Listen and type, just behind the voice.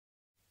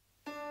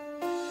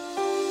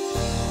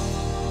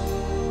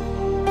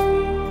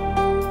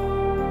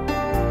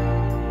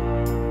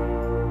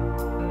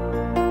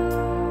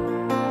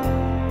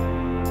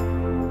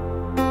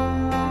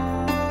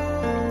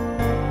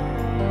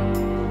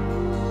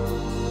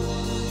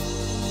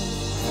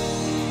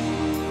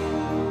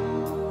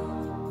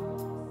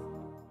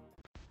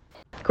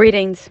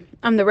Greetings.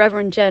 I'm the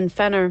Reverend Jen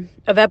Fenner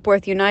of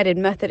Epworth United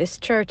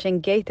Methodist Church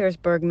in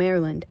Gaithersburg,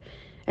 Maryland,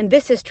 and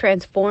this is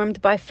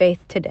Transformed by Faith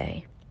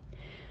Today.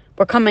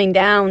 We're coming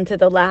down to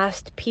the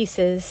last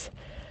pieces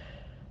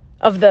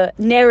of the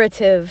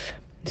narrative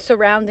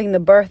surrounding the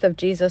birth of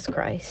Jesus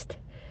Christ.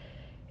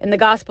 In the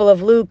Gospel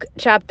of Luke,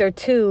 chapter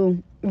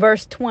 2,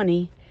 verse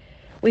 20,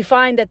 we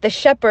find that the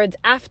shepherds,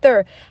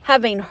 after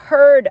having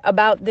heard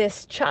about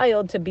this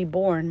child to be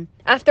born,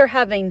 after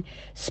having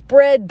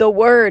spread the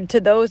word to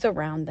those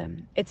around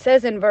them, it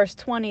says in verse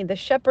 20, the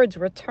shepherds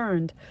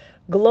returned,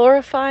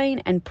 glorifying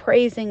and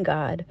praising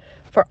God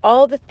for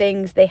all the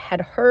things they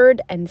had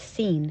heard and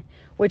seen,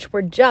 which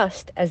were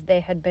just as they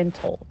had been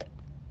told.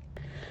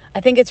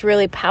 I think it's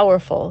really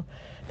powerful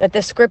that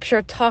the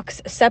scripture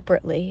talks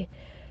separately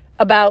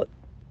about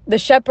the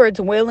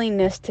shepherds'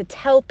 willingness to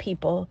tell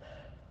people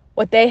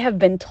what they have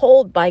been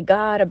told by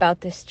God about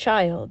this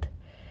child,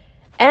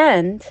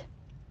 and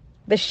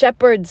the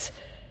shepherds'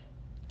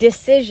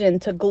 decision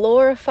to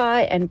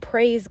glorify and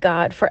praise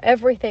God for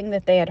everything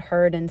that they had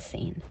heard and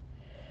seen.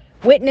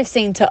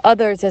 Witnessing to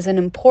others is an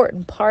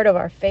important part of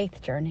our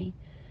faith journey.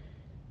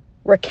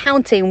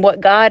 Recounting what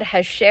God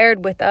has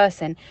shared with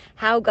us and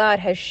how God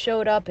has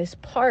showed up is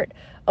part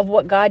of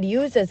what God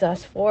uses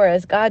us for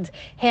as God's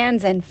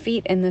hands and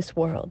feet in this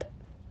world.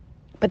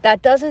 But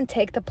that doesn't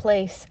take the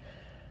place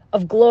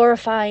of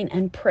glorifying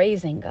and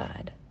praising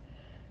God.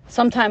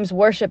 Sometimes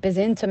worship is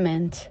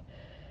intimate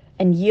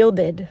and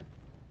yielded,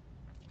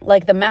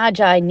 like the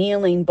Magi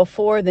kneeling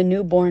before the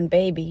newborn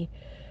baby,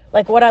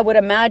 like what I would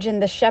imagine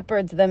the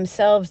shepherds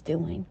themselves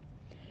doing.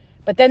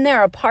 But then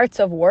there are parts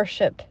of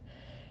worship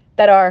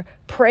that are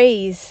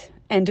praise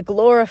and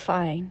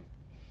glorifying,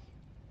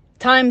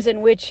 times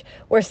in which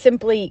we're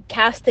simply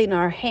casting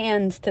our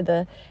hands to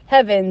the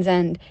heavens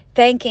and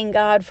thanking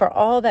God for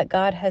all that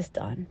God has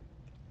done.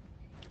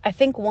 I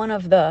think one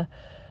of the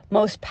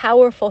most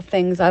powerful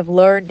things I've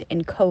learned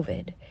in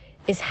COVID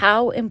is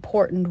how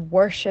important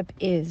worship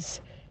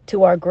is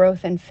to our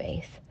growth in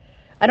faith.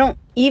 I don't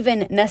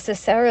even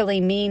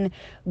necessarily mean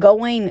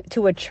going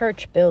to a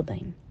church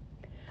building,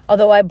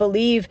 although I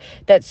believe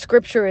that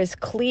scripture is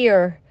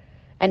clear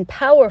and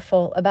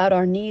powerful about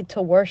our need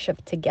to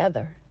worship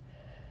together.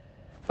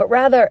 But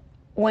rather,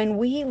 when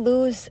we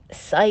lose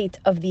sight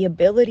of the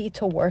ability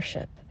to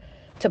worship,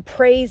 to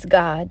praise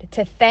God,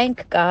 to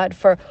thank God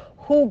for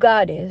who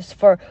God is,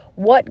 for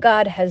what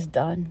God has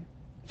done,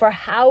 for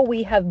how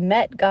we have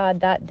met God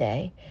that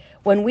day,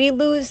 when we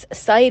lose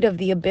sight of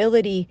the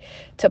ability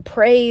to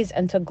praise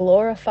and to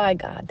glorify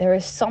God, there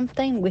is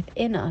something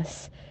within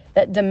us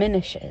that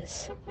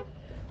diminishes.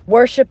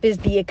 Worship is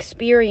the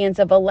experience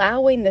of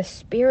allowing the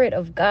Spirit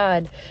of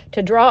God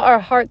to draw our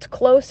hearts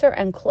closer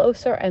and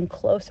closer and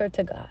closer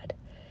to God.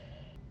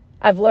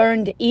 I've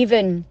learned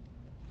even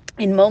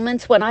in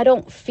moments when I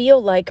don't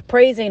feel like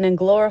praising and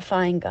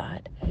glorifying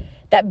God,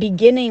 that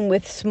beginning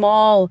with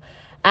small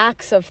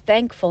acts of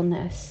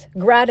thankfulness,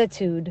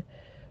 gratitude,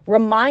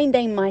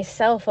 reminding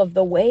myself of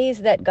the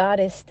ways that God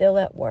is still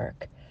at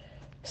work,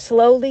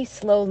 slowly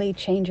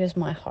changes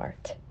my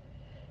heart.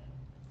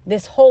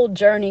 This whole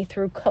journey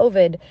through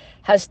COVID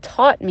has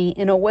taught me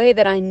in a way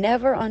that I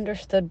never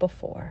understood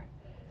before,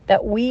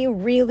 that we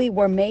really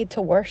were made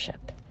to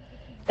worship,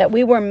 that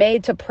we were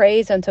made to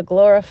praise and to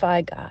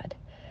glorify God,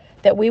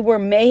 that we were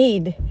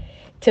made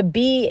to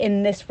be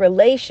in this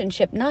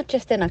relationship, not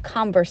just in a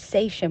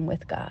conversation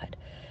with God,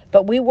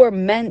 but we were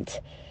meant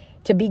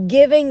to be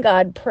giving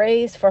God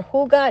praise for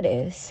who God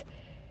is,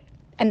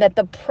 and that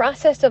the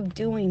process of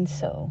doing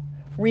so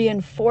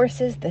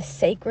reinforces the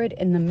sacred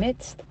in the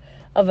midst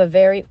of a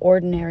very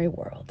ordinary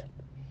world.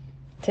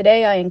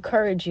 Today, I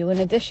encourage you, in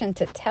addition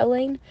to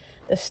telling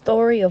the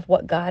story of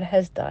what God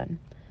has done,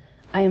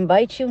 I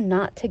invite you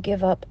not to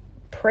give up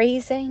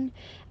praising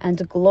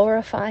and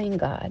glorifying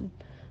God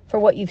for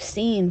what you've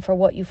seen, for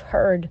what you've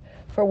heard,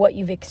 for what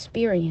you've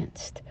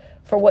experienced,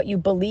 for what you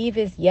believe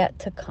is yet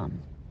to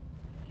come.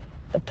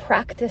 The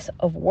practice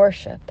of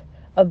worship,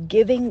 of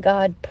giving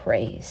God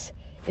praise,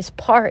 is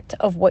part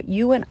of what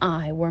you and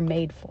I were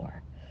made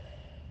for.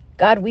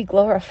 God, we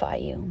glorify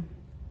you.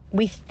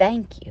 We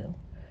thank you.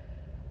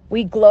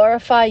 We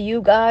glorify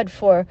you, God,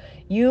 for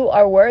you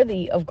are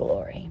worthy of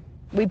glory.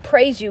 We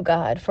praise you,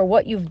 God, for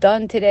what you've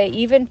done today,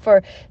 even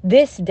for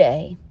this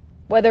day,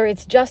 whether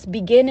it's just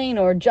beginning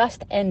or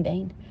just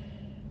ending.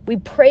 We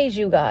praise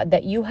you, God,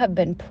 that you have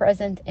been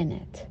present in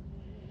it.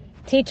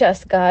 Teach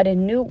us, God,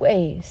 in new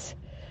ways,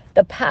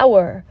 the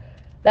power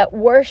that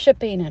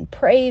worshiping and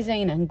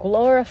praising and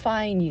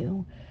glorifying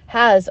you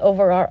has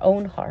over our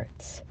own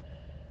hearts.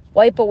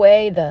 Wipe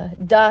away the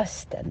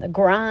dust and the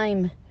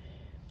grime,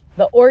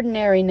 the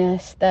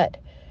ordinariness that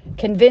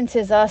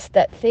convinces us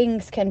that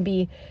things can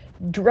be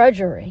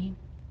drudgery,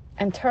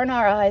 and turn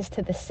our eyes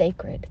to the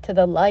sacred, to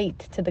the light,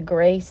 to the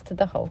grace, to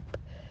the hope.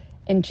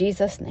 In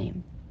Jesus'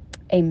 name,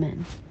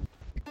 amen.